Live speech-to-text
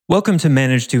Welcome to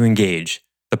Manage to Engage,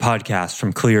 the podcast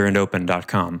from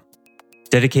clearandopen.com,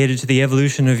 dedicated to the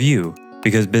evolution of you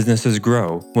because businesses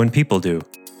grow when people do.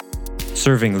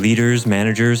 Serving leaders,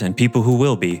 managers, and people who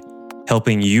will be,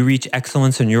 helping you reach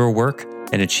excellence in your work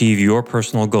and achieve your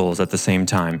personal goals at the same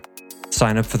time.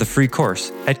 Sign up for the free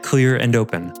course at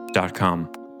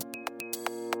clearandopen.com.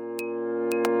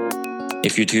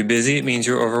 If you're too busy, it means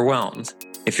you're overwhelmed.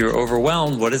 If you're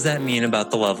overwhelmed, what does that mean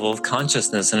about the level of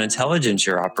consciousness and intelligence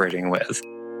you're operating with?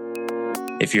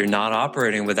 If you're not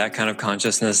operating with that kind of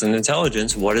consciousness and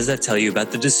intelligence, what does that tell you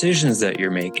about the decisions that you're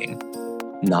making?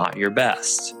 Not your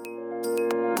best.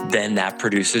 Then that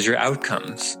produces your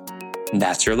outcomes. And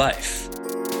that's your life.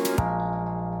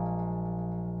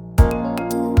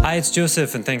 Hi, it's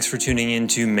Joseph, and thanks for tuning in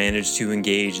to Manage to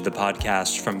Engage, the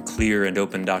podcast from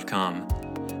clearandopen.com.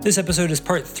 This episode is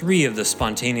part 3 of the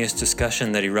spontaneous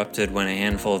discussion that erupted when a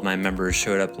handful of my members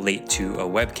showed up late to a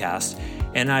webcast,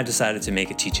 and I decided to make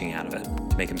a teaching out of it,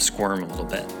 to make them squirm a little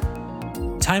bit.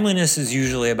 Timeliness is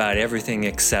usually about everything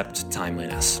except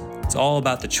timeliness. It's all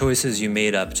about the choices you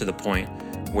made up to the point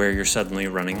where you're suddenly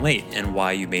running late and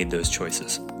why you made those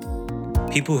choices.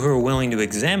 People who are willing to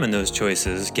examine those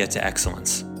choices get to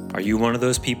excellence. Are you one of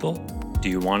those people? Do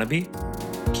you want to be?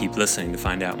 Keep listening to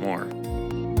find out more.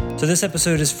 So this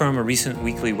episode is from a recent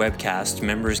weekly webcast.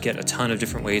 Members get a ton of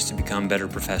different ways to become better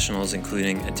professionals,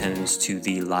 including attendance to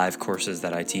the live courses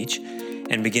that I teach.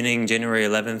 And beginning January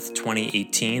 11th,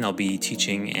 2018, I'll be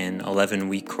teaching an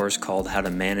 11-week course called How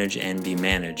to Manage and Be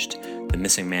Managed, the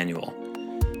Missing Manual.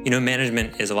 You know,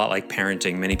 management is a lot like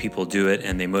parenting. Many people do it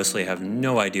and they mostly have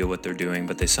no idea what they're doing,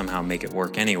 but they somehow make it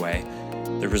work anyway.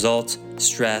 The result,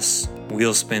 stress,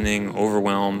 wheel spinning,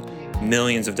 overwhelm,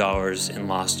 millions of dollars in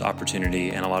lost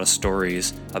opportunity, and a lot of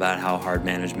stories about how hard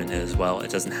management is. Well, it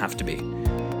doesn't have to be.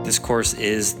 This course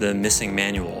is the missing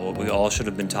manual, what we all should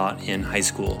have been taught in high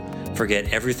school.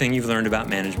 Forget everything you've learned about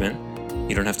management.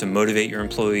 You don't have to motivate your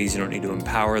employees, you don't need to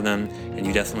empower them, and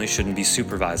you definitely shouldn't be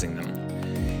supervising them.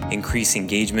 Increase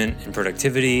engagement and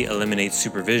productivity, eliminate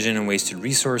supervision and wasted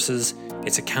resources.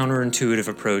 It's a counterintuitive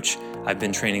approach. I've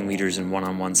been training leaders in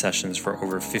one-on-one sessions for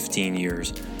over 15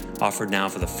 years, offered now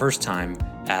for the first time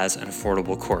as an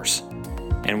affordable course.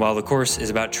 And while the course is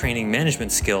about training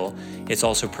management skill, it's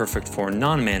also perfect for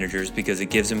non-managers because it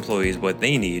gives employees what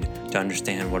they need to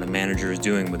understand what a manager is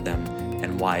doing with them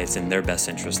and why it's in their best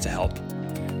interest to help.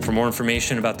 For more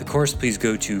information about the course, please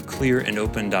go to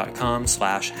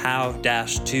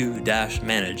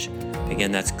clearandopen.com/how-to-manage.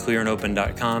 Again, that's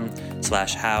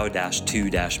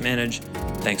clearandopen.com/how-to-manage.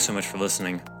 Thanks so much for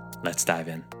listening. Let's dive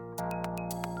in.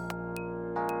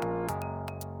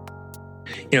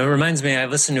 You know, it reminds me, I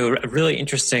listened to a really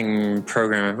interesting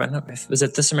program. I don't know, was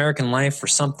it This American Life or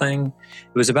something? It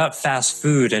was about fast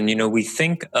food. And, you know, we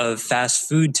think of fast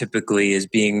food typically as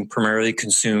being primarily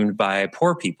consumed by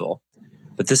poor people.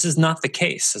 But this is not the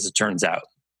case, as it turns out.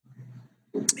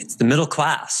 It's the middle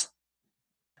class.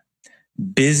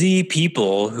 Busy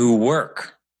people who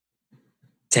work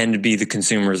tend to be the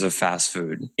consumers of fast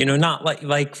food. You know, not like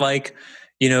 30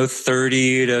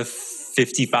 to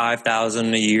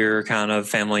 55,000 a year kind of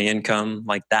family income,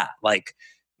 like that. Like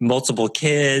multiple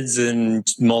kids and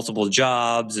multiple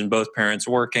jobs and both parents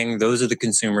working. Those are the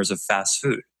consumers of fast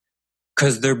food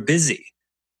because they're busy.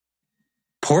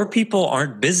 Poor people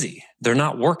aren't busy. They're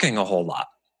not working a whole lot,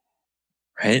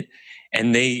 right?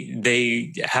 And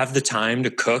they have the time to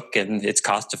cook and it's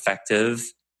cost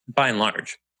effective by and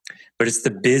large. But it's the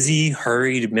busy,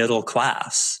 hurried middle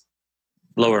class,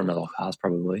 lower middle class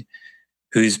probably,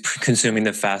 who's consuming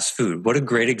the fast food. What a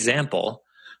great example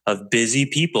of busy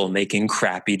people making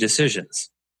crappy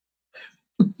decisions,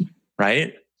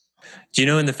 right? Do you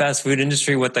know in the fast food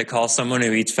industry what they call someone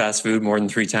who eats fast food more than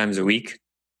 3 times a week?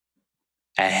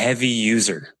 A heavy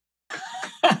user.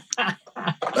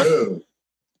 Oh.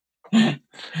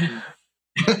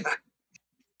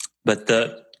 But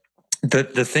the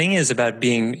thing is about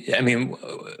being, I mean,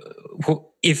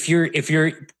 if you're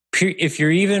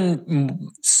even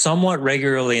somewhat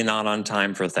regularly not on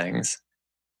time for things,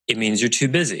 it means you're too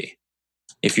busy.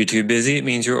 If you're too busy, it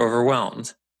means you're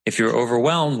overwhelmed. If you're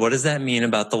overwhelmed, what does that mean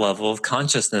about the level of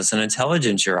consciousness and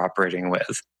intelligence you're operating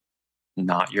with?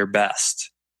 Not your best.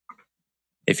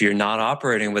 If you're not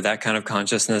operating with that kind of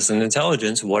consciousness and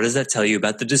intelligence, what does that tell you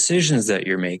about the decisions that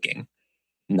you're making?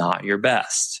 Not your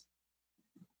best.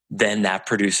 Then that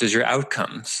produces your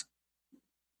outcomes.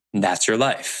 And that's your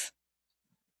life.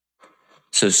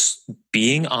 So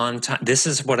being on time, this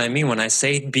is what I mean when I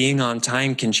say being on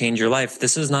time can change your life.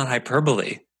 This is not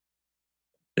hyperbole.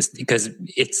 It's because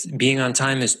being on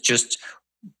time is just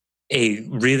a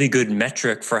really good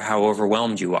metric for how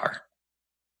overwhelmed you are.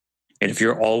 And if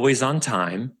you're always on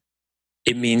time,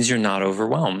 it means you're not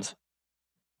overwhelmed.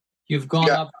 You've gone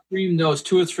upstream those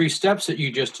 2 or 3 steps that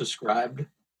you just described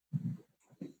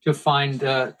to find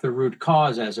the root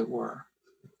cause, as it were.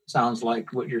 Sounds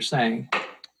like what you're saying.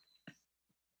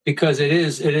 Because it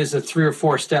is a 3 or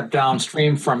 4 step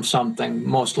downstream from something,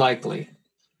 most likely.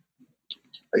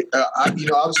 I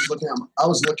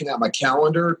was looking at my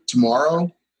calendar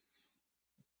tomorrow.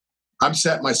 I'm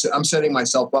setting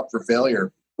myself up for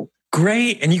failure.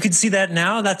 Great. And you can see that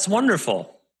now. That's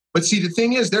wonderful. But see, the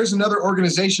thing is, there's another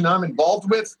organization I'm involved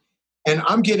with, and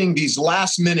I'm getting these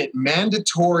last minute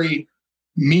mandatory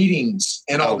meetings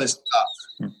and all this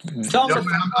stuff.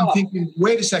 I'm thinking,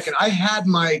 wait a second. I had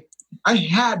my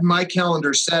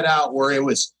calendar set out where it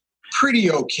was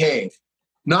pretty okay.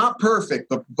 Not perfect,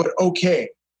 but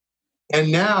okay.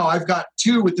 And now I've got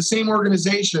 2 with the same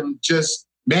organization, just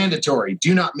mandatory,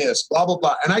 do not miss, blah, blah,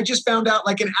 blah. And I just found out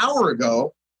like an hour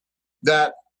ago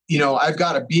that, I've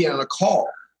got to be on a call.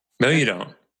 No, you don't.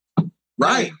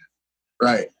 Right.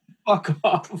 Fuck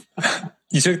off.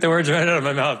 You took the words right out of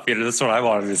my mouth, Peter. That's what I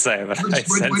wanted to say, but I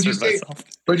censored myself.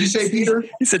 What'd you say, Peter?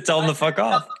 You said tell them to fuck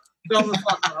off. Tell them to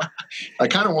fuck off. I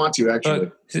kind of want to,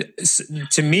 actually.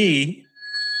 To me,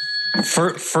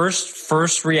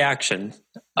 first reaction,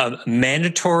 a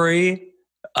mandatory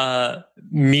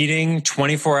meeting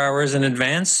 24 hours in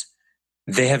advance,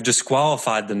 they have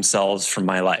disqualified themselves from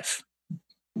my life.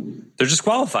 They're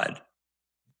disqualified.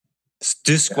 It's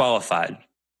disqualified.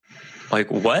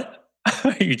 Like, what?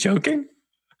 Are you joking?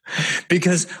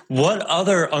 Because what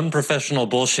other unprofessional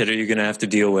bullshit are you going to have to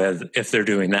deal with if they're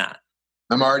doing that?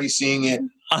 I'm already seeing it.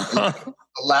 The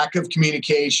lack of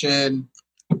communication,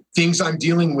 things I'm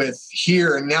dealing with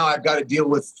here, and now I've got to deal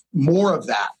with more of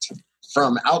that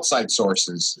from outside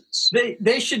sources.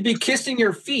 They should be kissing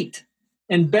your feet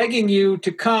and begging you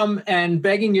to come and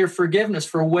begging your forgiveness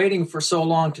for waiting for so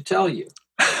long to tell you.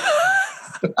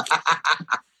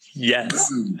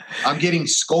 Yes. I'm getting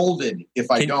scolded if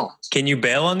I don't. Can you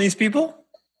bail on these people?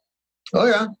 Oh,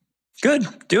 yeah. Good.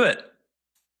 Do it.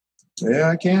 Yeah,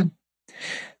 I can.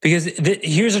 Because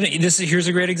here's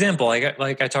a great example.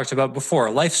 Like I talked about before,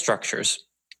 life structures,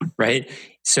 right?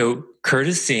 So Kurt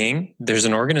is seeing there's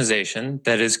an organization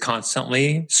that is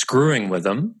constantly screwing with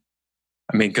them.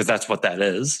 I mean, because that's what that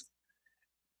is,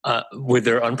 with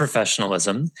their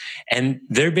unprofessionalism. And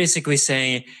they're basically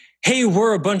saying, hey,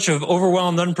 we're a bunch of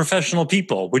overwhelmed, unprofessional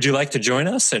people. Would you like to join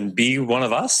us and be one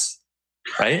of us?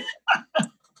 Right?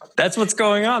 That's what's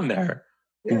going on there.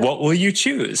 Yeah. What will you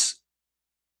choose?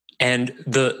 And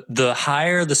the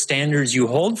higher the standards you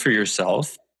hold for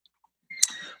yourself,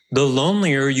 the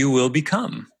lonelier you will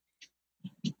become.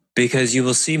 Because you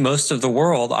will see most of the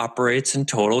world operates in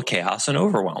total chaos and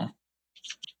overwhelm.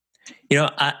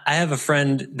 I have a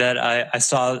friend that I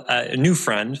saw, a new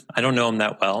friend. I don't know him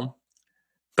that well.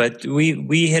 But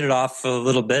we hit it off a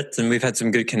little bit, and we've had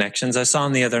some good connections. I saw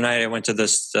him the other night. I went to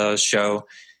this show,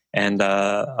 and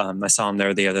I saw him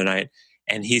there the other night.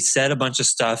 And he said a bunch of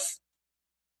stuff,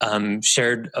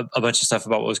 shared a bunch of stuff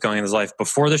about what was going on in his life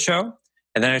before the show.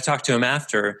 And then I talked to him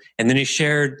after, and then he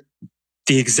shared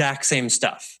the exact same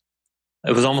stuff.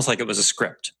 It was almost like it was a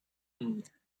script.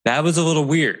 That was a little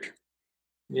weird.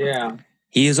 Yeah.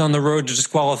 He is on the road to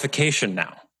disqualification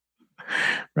now.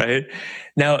 Right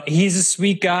now, he's a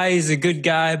sweet guy. He's a good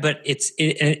guy, but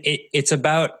it's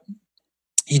about,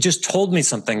 he just told me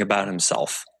something about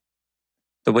himself,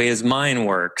 the way his mind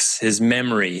works, his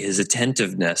memory, his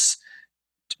attentiveness.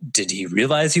 Did he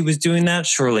realize he was doing that?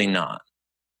 Surely not.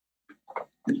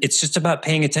 It's just about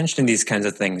paying attention to these kinds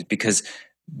of things, because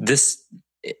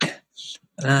I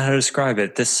don't know how to describe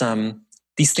it.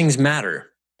 These things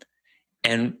matter.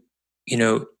 And,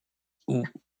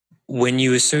 when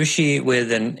you associate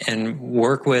with and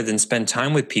work with and spend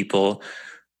time with people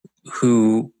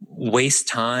who waste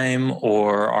time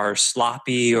or are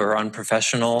sloppy or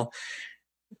unprofessional,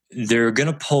 they're going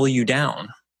to pull you down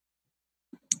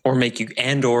or make you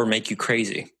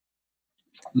crazy.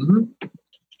 Mm-hmm.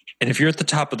 And if you're at the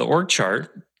top of the org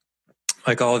chart,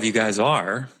 like all of you guys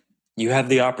are, you have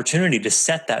the opportunity to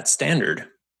set that standard.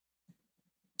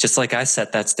 Just like I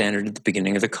set that standard at the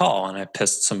beginning of the call, and I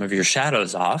pissed some of your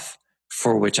shadows off,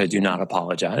 for which I do not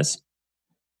apologize,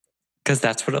 because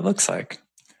that's what it looks like.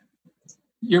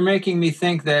 You're making me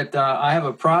think that I have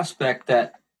a prospect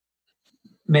that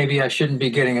maybe I shouldn't be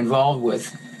getting involved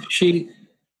with.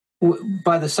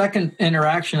 By the second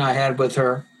interaction I had with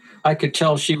her, I could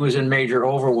tell she was in major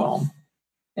overwhelm,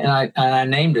 and I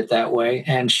named it that way.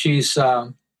 And she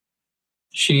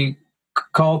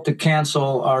called to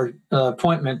cancel our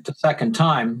appointment the second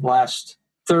time last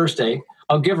Thursday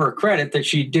I'll give her credit that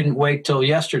she didn't wait till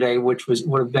yesterday, which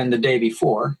would have been the day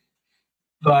before.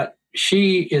 But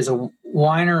she is a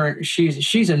whiner.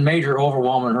 She's in major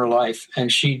overwhelm in her life,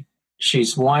 and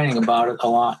she's whining about it a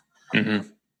lot. Mm-hmm.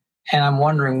 And I'm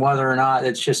wondering whether or not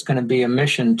it's just going to be a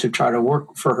mission to try to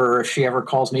work for her if she ever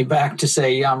calls me back to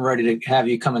say, yeah, I'm ready to have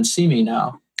you come and see me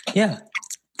now. Yeah,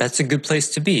 that's a good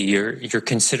place to be. You're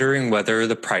considering whether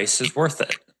the price is worth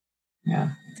it.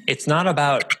 Yeah. It's not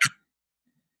about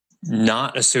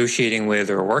not associating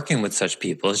with or working with such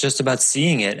people. It's just about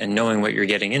seeing it and knowing what you're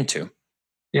getting into.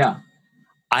 Yeah.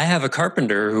 I have a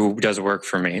carpenter who does work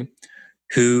for me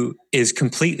who is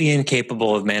completely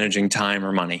incapable of managing time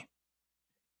or money.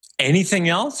 Anything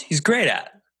else, he's great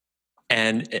at.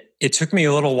 And it took me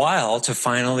a little while to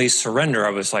finally surrender.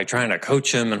 I was like trying to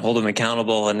coach him and hold him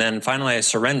accountable. And then finally I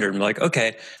surrendered. I'm like,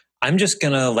 okay, I'm just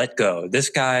going to let go. This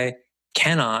guy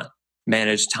cannot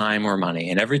manage time or money.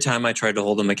 And every time I tried to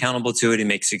hold him accountable to it, he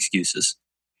makes excuses.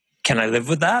 Can I live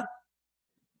with that?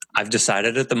 I've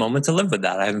decided at the moment to live with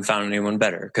that. I haven't found anyone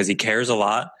better because he cares a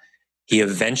lot. He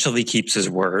eventually keeps his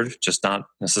word, just not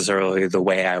necessarily the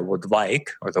way I would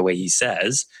like or the way he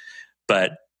says,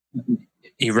 but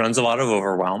he runs a lot of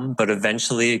overwhelm, but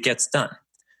eventually it gets done.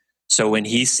 So when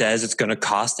he says it's going to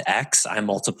cost X, I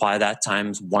multiply that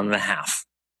times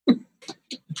 1.5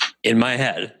 in my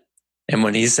head. And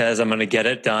when he says I'm going to get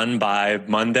it done by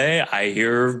Monday, I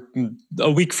hear a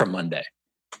week from Monday.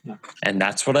 And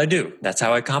that's what I do. That's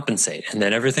how I compensate. And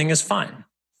then everything is fine.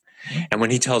 And when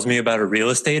he tells me about a real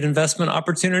estate investment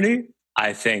opportunity,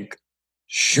 I think,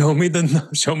 show me the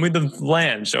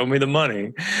land, show me the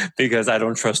money, because I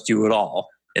don't trust you at all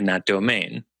in that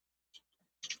domain.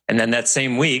 And then that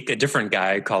same week, a different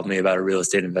guy called me about a real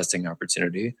estate investing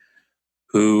opportunity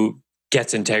who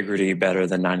gets integrity better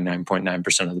than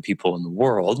 99.9% of the people in the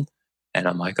world. And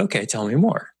I'm like, okay, tell me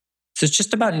more. So it's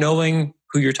just about knowing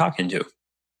who you're talking to.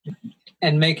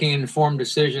 And making informed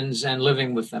decisions and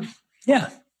living with them. Yeah.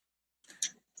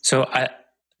 So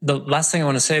the last thing I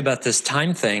want to say about this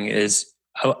time thing is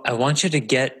I want you to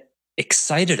get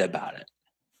excited about it,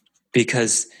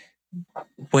 because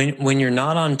when you're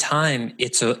not on time,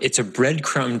 it's a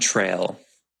breadcrumb trail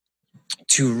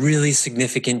to really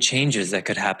significant changes that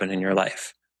could happen in your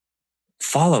life.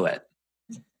 Follow it.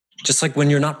 Just like when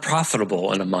you're not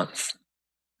profitable in a month,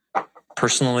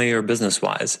 personally or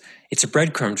business-wise, it's a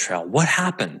breadcrumb trail. What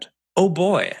happened? Oh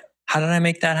boy, how did I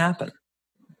make that happen?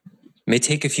 It may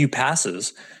take a few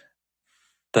passes,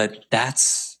 but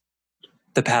that's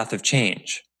the path of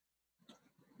change,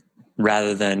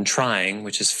 rather than trying,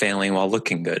 which is failing while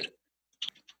looking good.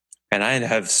 And I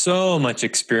have so much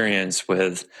experience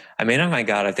with, oh my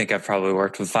God, I think I've probably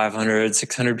worked with 500,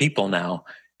 600 people now.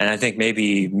 And I think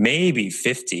maybe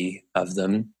 50 of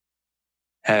them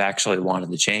have actually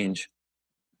wanted to change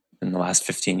in the last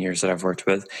 15 years that I've worked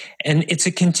with. And it's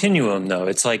a continuum though.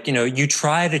 It's like, you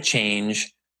try to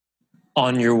change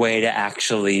on your way to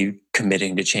actually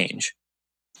committing to change.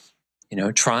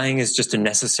 Trying is just a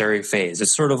necessary phase.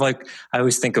 It's sort of like, I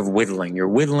always think of whittling. You're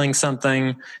whittling something,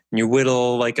 and you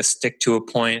whittle like a stick to a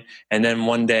point, and then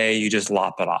one day you just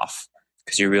lop it off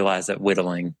because you realize that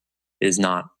whittling is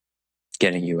not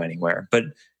getting you anywhere. But,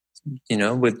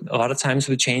 with a lot of times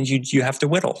with change, you have to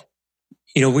whittle.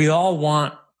 We all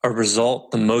want a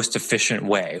result the most efficient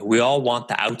way. We all want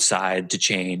the outside to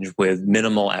change with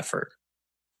minimal effort.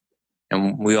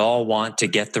 And we all want to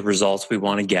get the results we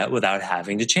want to get without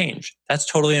having to change. That's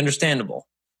totally understandable.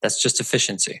 That's just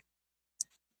efficiency.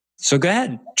 So go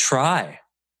ahead, try.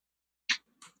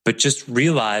 But just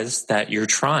realize that you're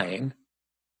trying.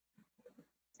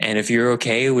 And if you're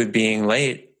okay with being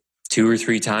late 2 or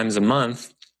 3 times a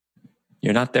month,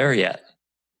 you're not there yet.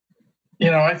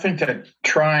 I think that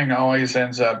trying always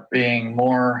ends up being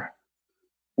more,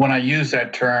 when I use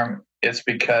that term, it's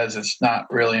because it's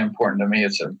not really important to me.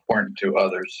 It's important to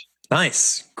others.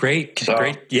 Nice. Great. So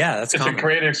great. Yeah, that's it's common. a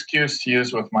great excuse to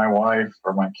use with my wife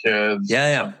or my kids.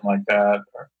 Yeah. Something like that.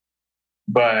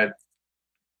 But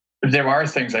there are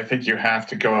things I think you have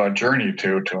to go on a journey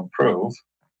to improve.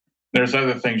 There's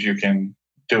other things you can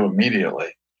do immediately.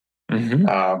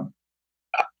 Mm-hmm.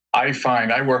 I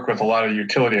find I work with a lot of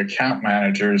utility account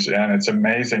managers, and it's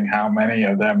amazing how many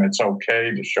of them it's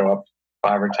okay to show up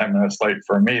 5 or 10 minutes late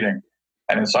for a meeting.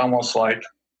 And it's almost like,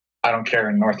 I don't care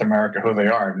in North America who they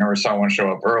are. I've never saw one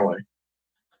show up early.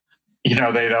 They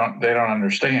don't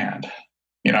understand.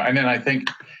 And then I think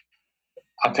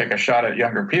I'll take a shot at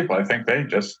younger people. I think they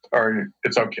just are,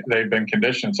 it's okay. They've been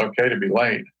conditioned, it's okay to be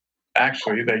late.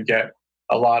 Actually, they get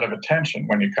a lot of attention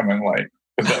when you come in late,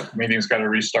 because the meeting's got to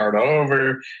restart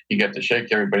over. You get to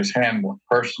shake everybody's hand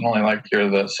personally like you're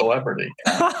the celebrity.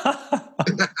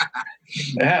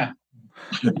 Yeah.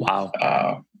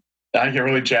 Wow. I get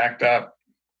really jacked up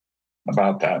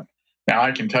about that. Now,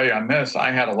 I can tell you on this,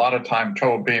 I had a lot of time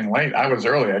trouble being late. I was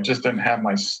early. I just didn't have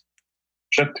my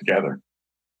shit together.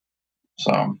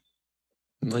 So.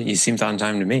 Well, you seemed on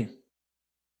time to me.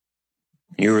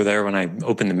 You were there when I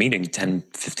opened the meeting 10,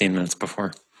 15 minutes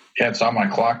before. Yeah, it's on my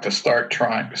clock to start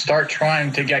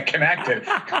trying to get connected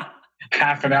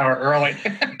half an hour early.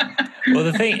 Well,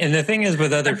 the thing is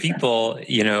with other people,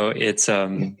 it's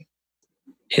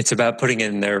about putting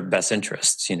in their best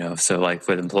interests, So like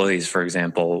with employees, for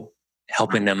example,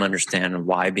 helping them understand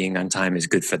why being on time is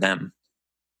good for them.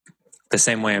 The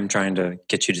same way I'm trying to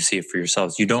get you to see it for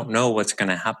yourselves. You don't know what's going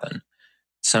to happen.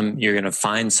 You're going to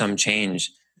find some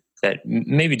change that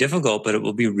may be difficult, but it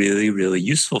will be really, really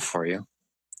useful for you.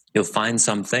 You'll find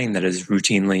something that is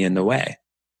routinely in the way.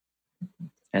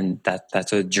 And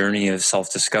that's a journey of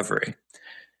self-discovery.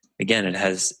 Again, it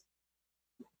has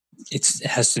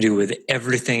to do with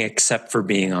everything except for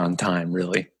being on time,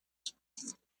 really.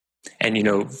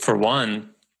 And, for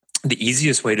one, the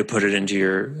easiest way to put it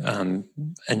into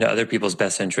other people's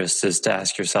best interests is to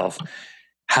ask yourself,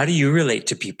 how do you relate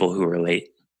to people who are late?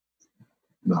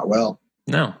 Not well.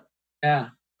 No. Yeah.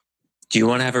 Do you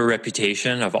want to have a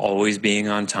reputation of always being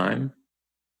on time?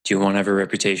 Do you want to have a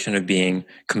reputation of being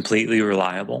completely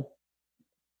reliable?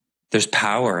 There's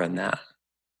power in that.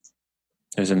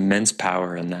 There's immense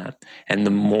power in that. And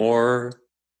the more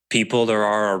people there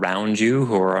are around you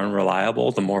who are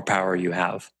unreliable, the more power you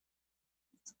have.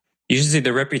 You should see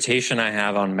the reputation I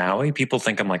have on Maui. People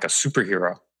think I'm like a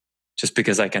superhero just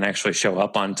because I can actually show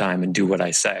up on time and do what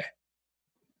I say.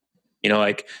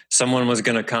 Like someone was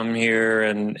going to come here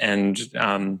and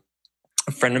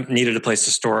a friend needed a place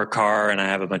to store a car, and I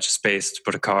have a bunch of space to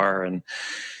put a car, and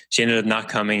she ended up not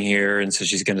coming here. And so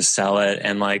she's going to sell it.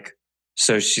 And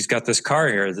so she's got this car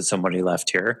here that somebody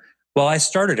left here. Well, I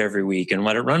start it every week and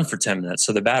let it run for 10 minutes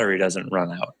so the battery doesn't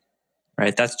run out,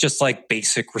 right? That's just like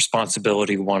basic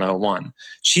responsibility 101.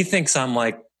 She thinks I'm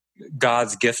like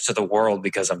God's gift to the world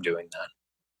because I'm doing that.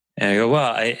 And I go,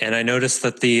 well, I noticed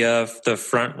that the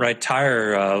front right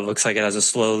tire looks like it has a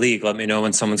slow leak. Let me know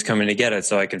when someone's coming to get it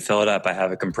so I can fill it up. I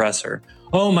have a compressor.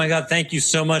 Oh my God, thank you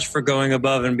so much for going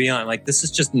above and beyond. Like, this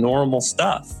is just normal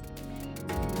stuff.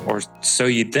 Or so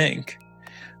you'd think.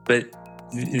 But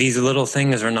these little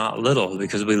things are not little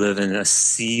because we live in a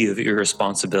sea of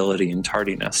irresponsibility and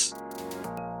tardiness.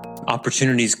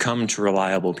 Opportunities come to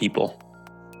reliable people.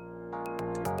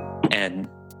 And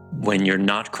when you're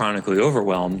not chronically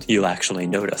overwhelmed, you'll actually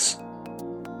notice.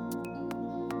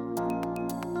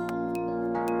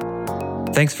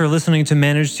 Thanks for listening to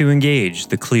Manage to Engage,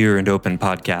 the Clear and Open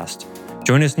podcast.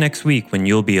 Join us next week when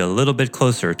you'll be a little bit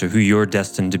closer to who you're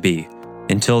destined to be.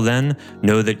 Until then,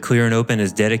 know that Clear and Open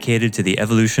is dedicated to the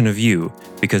evolution of you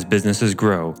because businesses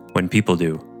grow when people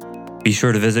do. Be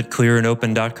sure to visit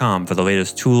clearandopen.com for the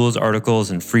latest tools,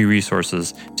 articles, and free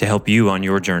resources to help you on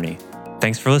your journey.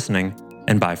 Thanks for listening,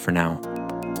 and bye for now.